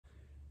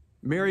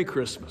Merry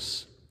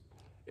Christmas.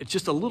 It's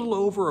just a little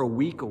over a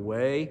week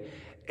away,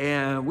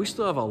 and we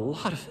still have a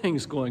lot of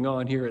things going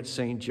on here at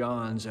St.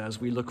 John's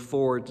as we look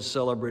forward to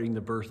celebrating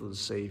the birth of the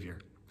Savior.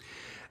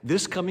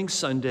 This coming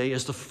Sunday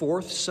is the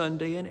fourth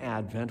Sunday in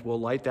Advent. We'll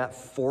light that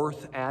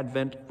fourth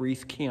Advent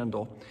wreath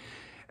candle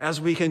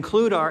as we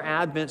conclude our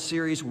Advent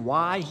series,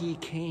 Why He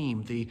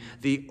Came,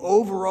 the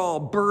overall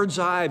bird's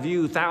eye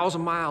view,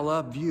 1,000-mile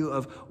up view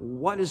of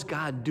what is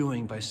God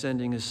doing by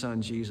sending His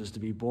Son Jesus to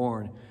be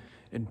born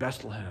in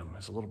Bethlehem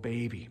as a little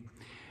baby.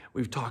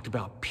 We've talked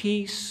about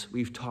peace,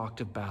 we've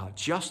talked about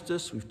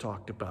justice, we've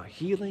talked about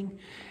healing,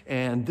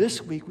 and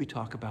this week we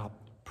talk about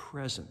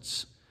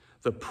presence,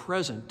 the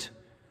present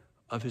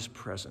of His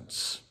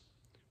presence.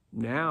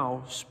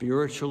 Now,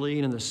 spiritually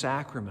and in the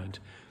sacrament,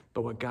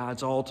 but what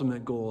God's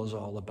ultimate goal is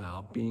all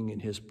about, being in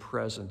His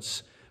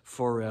presence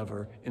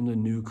forever in the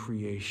new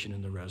creation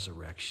and the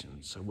resurrection.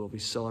 So we'll be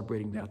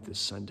celebrating that this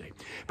Sunday.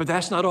 But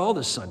that's not all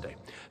this Sunday.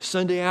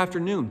 Sunday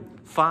afternoon,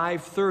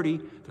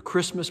 5:30, the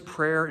Christmas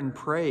prayer and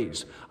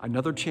praise.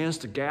 Another chance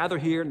to gather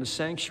here in the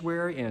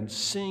sanctuary and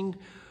sing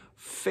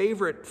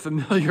favorite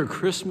familiar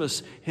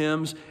Christmas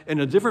hymns in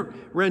a different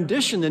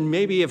rendition than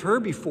maybe you've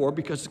heard before,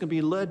 because it's going to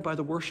be led by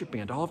the worship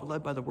band, all of it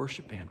led by the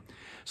worship band.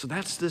 So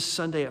that's this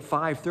Sunday at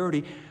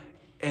 5:30.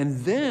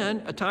 And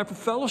then a time for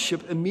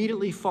fellowship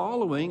immediately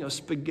following a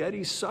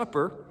spaghetti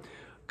supper,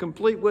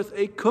 complete with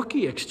a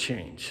cookie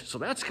exchange. So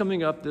that's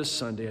coming up this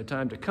Sunday, a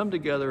time to come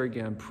together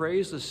again,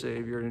 praise the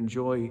Savior, and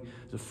enjoy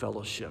the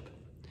fellowship.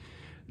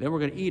 Then we're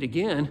going to eat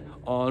again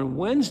on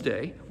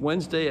Wednesday.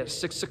 Wednesday at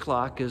 6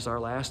 o'clock is our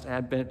last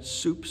Advent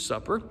soup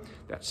supper.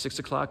 That's 6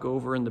 o'clock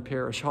over in the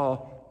parish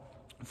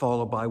hall,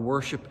 followed by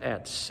worship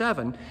at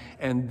 7.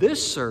 And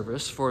this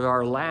service for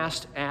our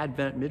last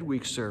Advent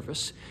midweek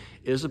service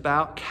is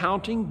about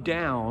counting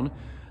down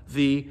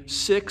the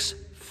 6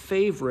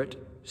 favorite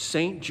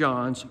St.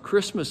 John's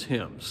Christmas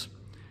hymns.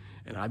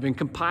 And I've been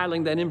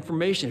compiling that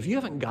information. If you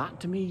haven't gotten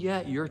to me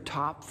yet, your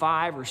top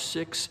 5 or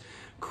 6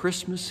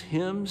 Christmas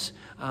hymns,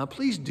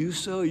 please do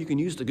so. You can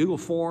use the Google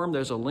form.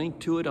 There's a link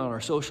to it on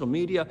our social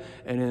media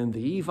and in the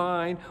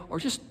e-vine, or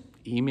just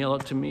email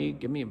it to me,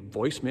 give me a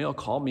voicemail,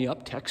 call me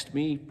up, text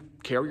me,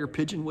 carrier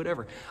pigeon,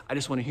 whatever. I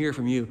just want to hear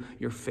from you,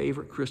 your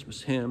favorite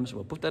Christmas hymns.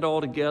 We'll put that all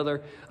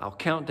together. I'll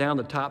count down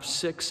the top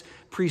 6,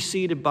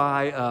 preceded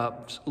by a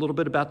little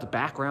bit about the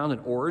background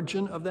and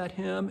origin of that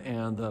hymn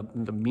and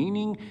the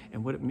meaning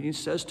and what it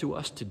says to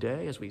us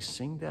today as we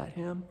sing that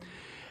hymn.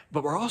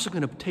 But we're also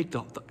going to take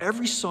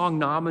every song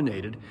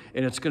nominated,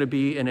 and it's going to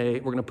be we're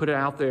going to put it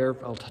out there.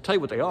 I'll tell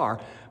you what they are,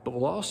 but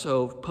we'll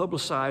also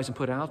publicize and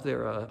put out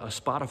there a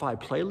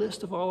Spotify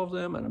playlist of all of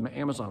them and an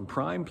Amazon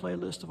Prime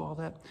playlist of all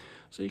that.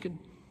 So you can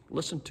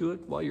listen to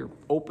it while you're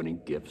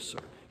opening gifts or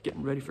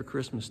getting ready for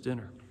Christmas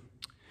dinner.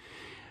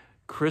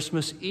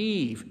 Christmas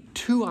Eve,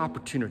 2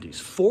 opportunities.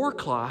 4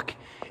 o'clock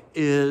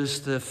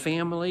is the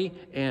family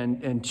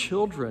and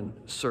children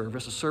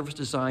service, a service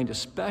designed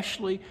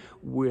especially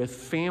with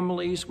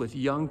families with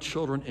young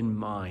children in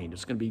mind.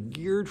 It's going to be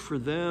geared for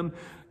them,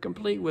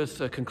 complete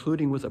with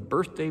concluding with a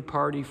birthday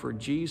party for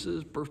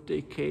Jesus,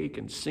 birthday cake,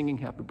 and singing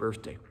happy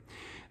birthday.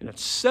 And at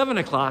 7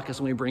 o'clock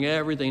is when we bring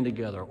everything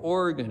together,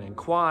 organ and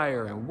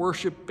choir and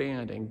worship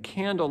band and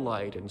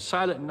candlelight and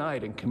silent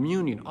night and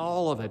communion,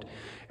 all of it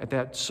at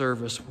that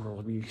service where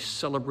we'll be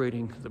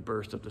celebrating the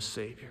birth of the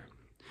Savior.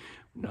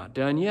 Not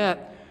done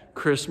yet.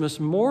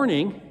 Christmas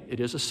morning, it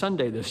is a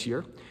Sunday this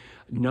year,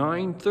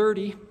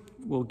 9:30,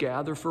 we'll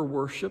gather for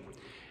worship.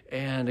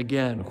 And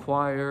again,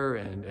 choir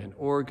and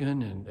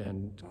organ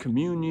and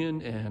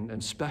communion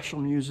and special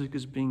music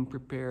is being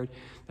prepared.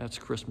 That's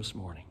Christmas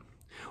morning.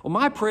 Well,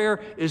 my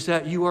prayer is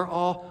that you are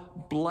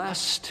all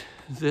blessed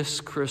this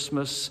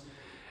Christmas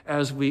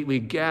as we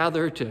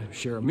gather to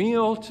share a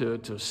meal,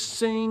 to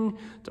sing,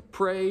 to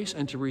praise,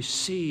 and to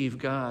receive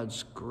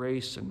God's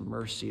grace and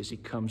mercy as He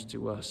comes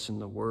to us in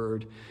the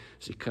Word,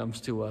 as He comes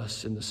to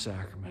us in the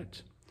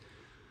sacrament.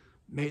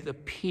 May the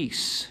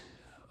peace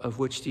of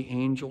which the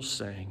angels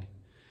sang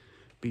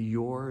be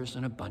yours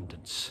in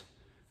abundance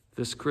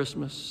this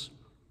Christmas,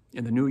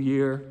 in the new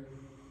year,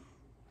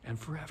 and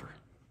forever.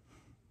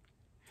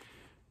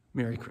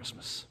 Merry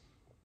Christmas.